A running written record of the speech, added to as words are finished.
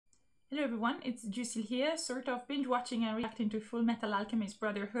Hello everyone, it's Jusil here, sort of binge watching and reacting to Fullmetal Alchemist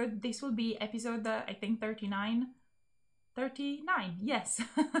Brotherhood. This will be episode, I think 39. 39, yes.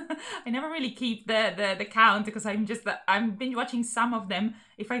 I never really keep the count because I'm binge watching some of them.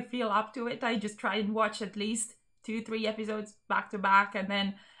 If I feel up to it, I just try and watch at least 2-3 episodes back to back, and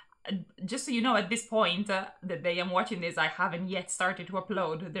then just so you know, at this point, the day I'm watching this, I haven't yet started to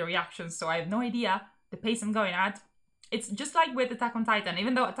upload the reactions, so I have no idea the pace I'm going at. It's just like with Attack on Titan.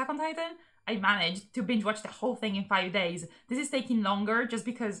 Even though Attack on Titan, I managed to binge watch the whole thing in 5 days. This is taking longer just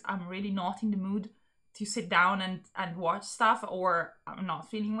because I'm really not in the mood to sit down and watch stuff, or I'm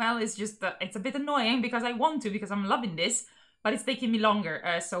not feeling well. It's just, it's a bit annoying because I want to, because I'm loving this, but it's taking me longer.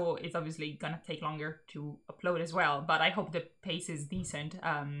 So it's obviously gonna take longer to upload as well, but I hope the pace is decent.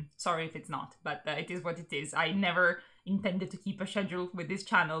 Sorry if it's not, but it is what it is. I never intended to keep a schedule with this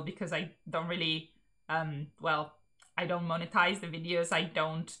channel because I don't really, well, I don't monetize the videos. I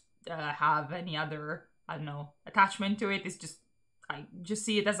don't have any other, I don't know, attachment to it. It's just, I just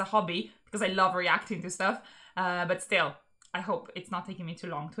see it as a hobby because I love reacting to stuff. But still, I hope it's not taking me too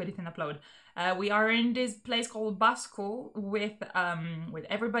long to edit and upload. We are in this place called Basco with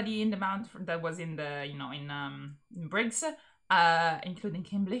everybody in the mount that was in the, you know, in Briggs, including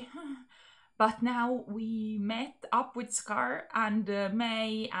Kimberly. But now we met up with Scar and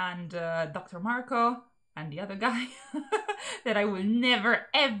May and Dr. Marco and the other guy that I will never,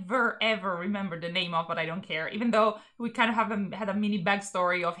 ever, ever remember the name of, but I don't care. Even though we kind of had a mini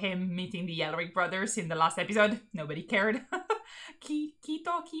backstory of him meeting the Elric brothers in the last episode. Nobody cared. Kino?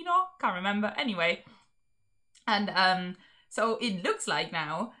 Can't remember. Anyway. And so it looks like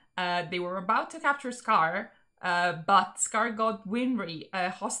now they were about to capture Scar, but Scar got Winry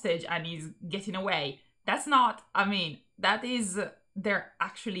hostage and he's getting away. That's not, I mean, that is, they're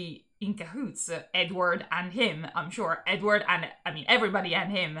actually in cahoots, Edward and him, I'm sure. Edward and, I mean, everybody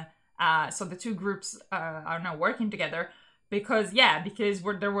and him. So the two groups are now working together because, yeah, because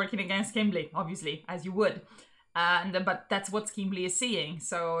they're working against Kimberly, obviously, as you would. But that's what Kimberly is seeing.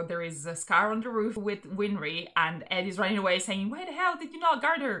 So there is a Scar on the roof with Winry, and Ed is running away saying, "Why the hell did you not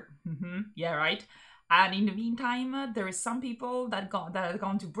guard her?" Yeah, right. And in the meantime, there is some people that have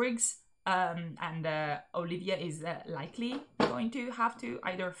gone to Briggs. And Olivia is likely going to have to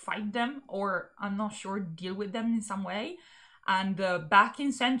either fight them or, I'm not sure, deal with them in some way. And back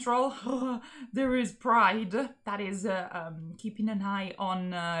in Central, there is Pride that is keeping an eye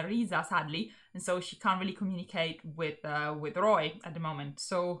on Riza, sadly, and so she can't really communicate with Roy at the moment.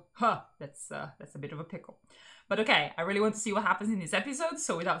 So that's a bit of a pickle. But okay, I really want to see what happens in this episode.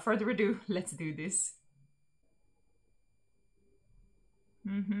 So without further ado, let's do this.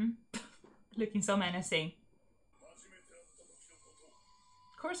 Looking so menacing.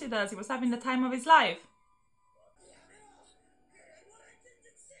 Of course he does. He was having the time of his life.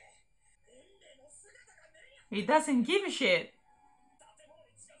 He doesn't give a shit.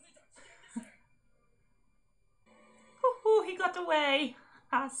 Hoo-hoo, he got away.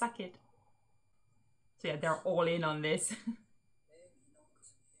 Ah, suck it. So yeah, they're all in on this.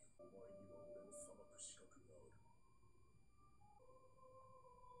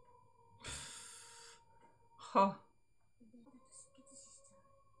 Oh.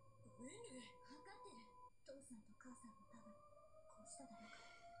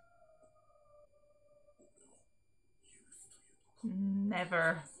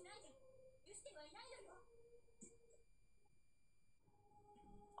 Never.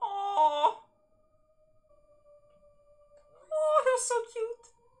 Oh. Oh, they're so cute.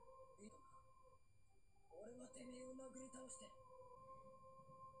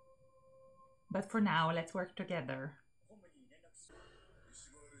 But for now, let's work together.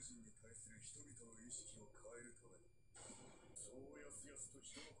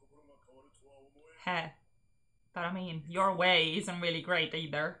 Heh. But I mean, your way isn't really great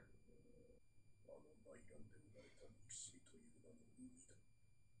either.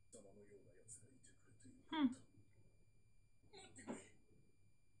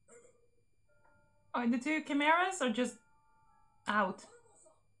 Oh, the two chimeras are just out.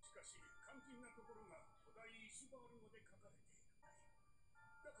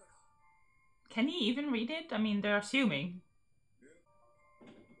 Can he even read it? I mean, they're assuming.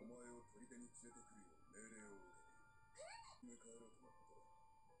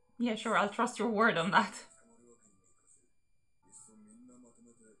 Yeah, sure, I'll trust your word on that.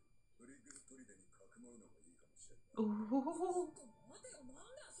 Ooh.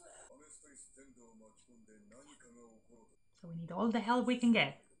 So we need all the help we can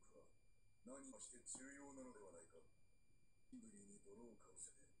get.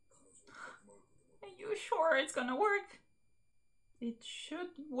 Are you sure it's gonna work? It should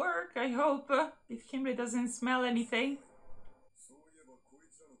work. work, I hope, if Kimberly doesn't smell anything.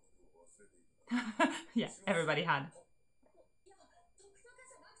 Yeah, everybody had.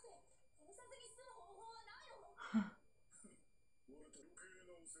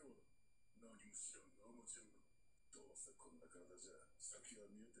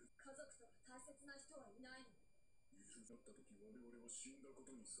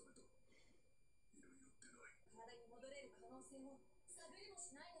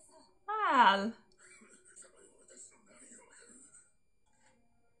 Al.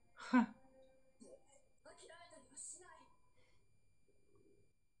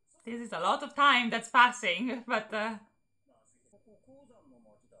 This is a lot of time that's passing, but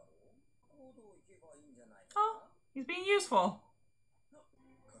oh, he's being useful.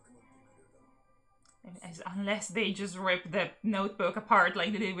 Unless they just rip the notebook apart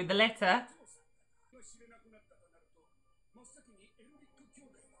like they did with the letter.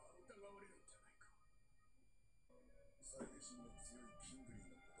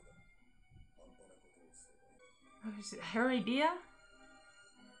 Is it her idea?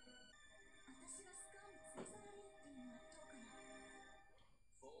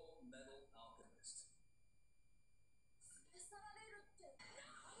 Fullmetal Alchemist.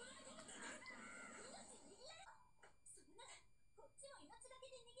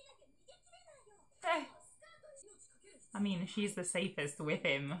 I mean, she's the safest with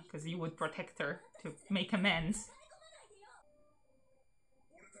him, because you would protect her to make amends.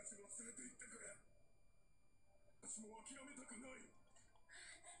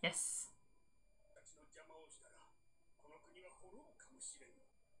 Yes.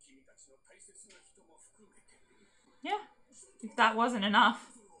 Yeah, if that wasn't enough.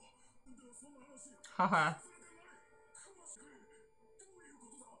 Haha.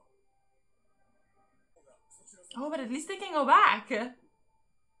 Oh, but at least they can go back.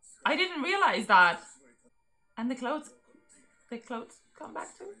 I didn't realize that. And the clothes come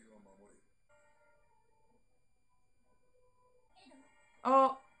back too.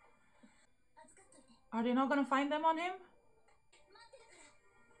 Oh. Are they not gonna find them on him?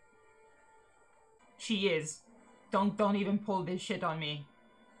 She is. Don't even pull this shit on me.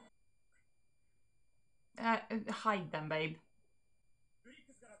 Hide them, babe.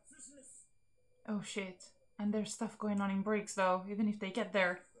 Oh shit. And there's stuff going on in Briggs though, even if they get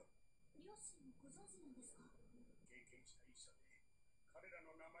there.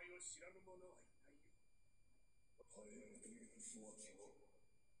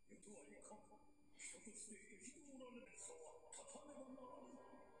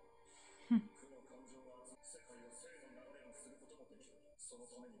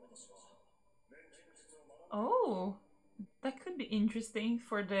 Oh, that could be interesting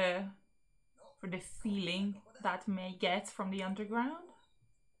for the feeling that May gets from the underground.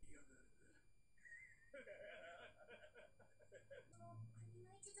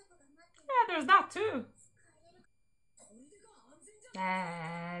 Yeah, there's that too.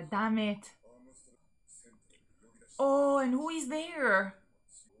 Damn it. Oh, and who is there?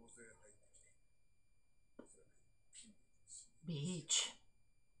 Bitch.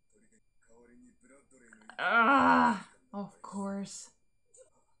 Ah, of course.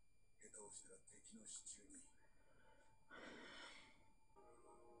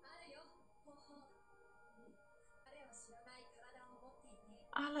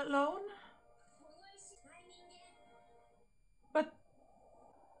 All alone? But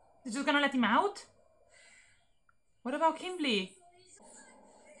they're just gonna let him out? What about Kimberly?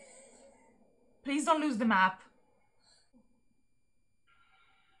 Please don't lose the map.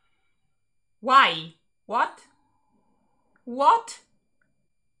 Why? What? What?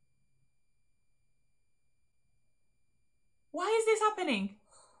 Why is this happening?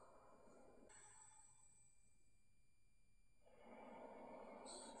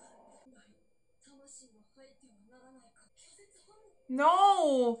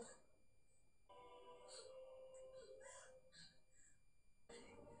 No!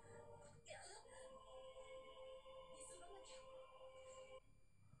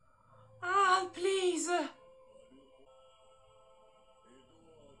 Ah, please!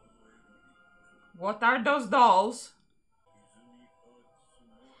 What are those dolls?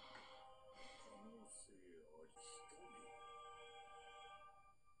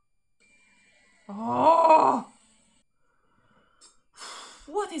 Oh!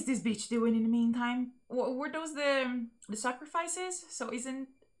 What is this bitch doing in the meantime? Were those the sacrifices? So isn't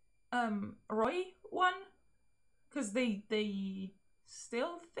Roy one? Because they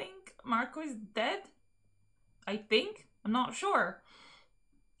still think Marco is dead? I think? I'm not sure.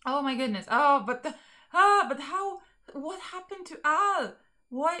 Oh my goodness. Oh, but how? What happened to Al?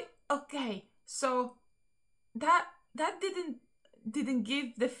 Why? Okay, so that didn't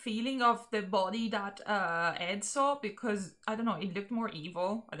give the feeling of the body that Ed saw, because I don't know, it looked more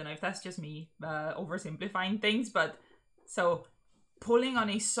evil. I don't know if that's just me oversimplifying things, but so pulling on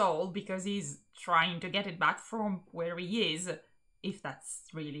his soul because he's trying to get it back from where he is, if that's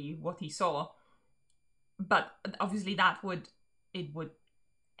really what he saw. But obviously it would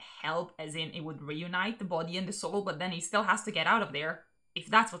help, as in it would reunite the body and the soul, but then he still has to get out of there if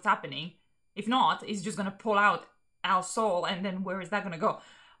that's what's happening. If not, he's just gonna pull out Al's soul, and then where is that gonna go?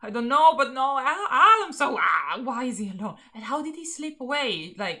 I don't know, but no, Al, I'm so, why is he alone? And how did he slip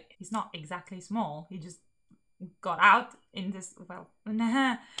away? Like, he's not exactly small, he just got out in this, well,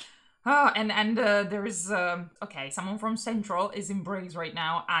 nah. Oh, and there's, okay, someone from Central is in Briggs right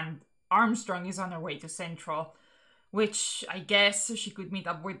now, and Armstrong is on her way to Central, which I guess she could meet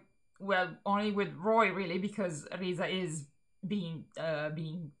up with, well, only with Roy, really, because Riza is being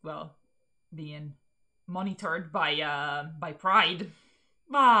monitored by Pride.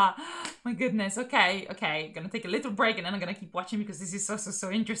 Ah, my goodness. Okay. Gonna take a little break, and then I'm gonna keep watching because this is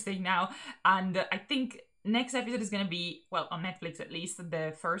so interesting now. And I think next episode is gonna be, well, on Netflix at least,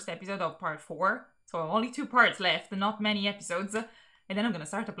 the first episode of part 4. So only 2 parts left, not many episodes. And then I'm gonna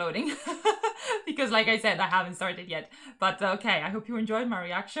start uploading because, like I said, I haven't started yet. But okay, I hope you enjoyed my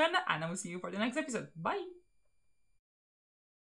reaction, and I will see you for the next episode. Bye!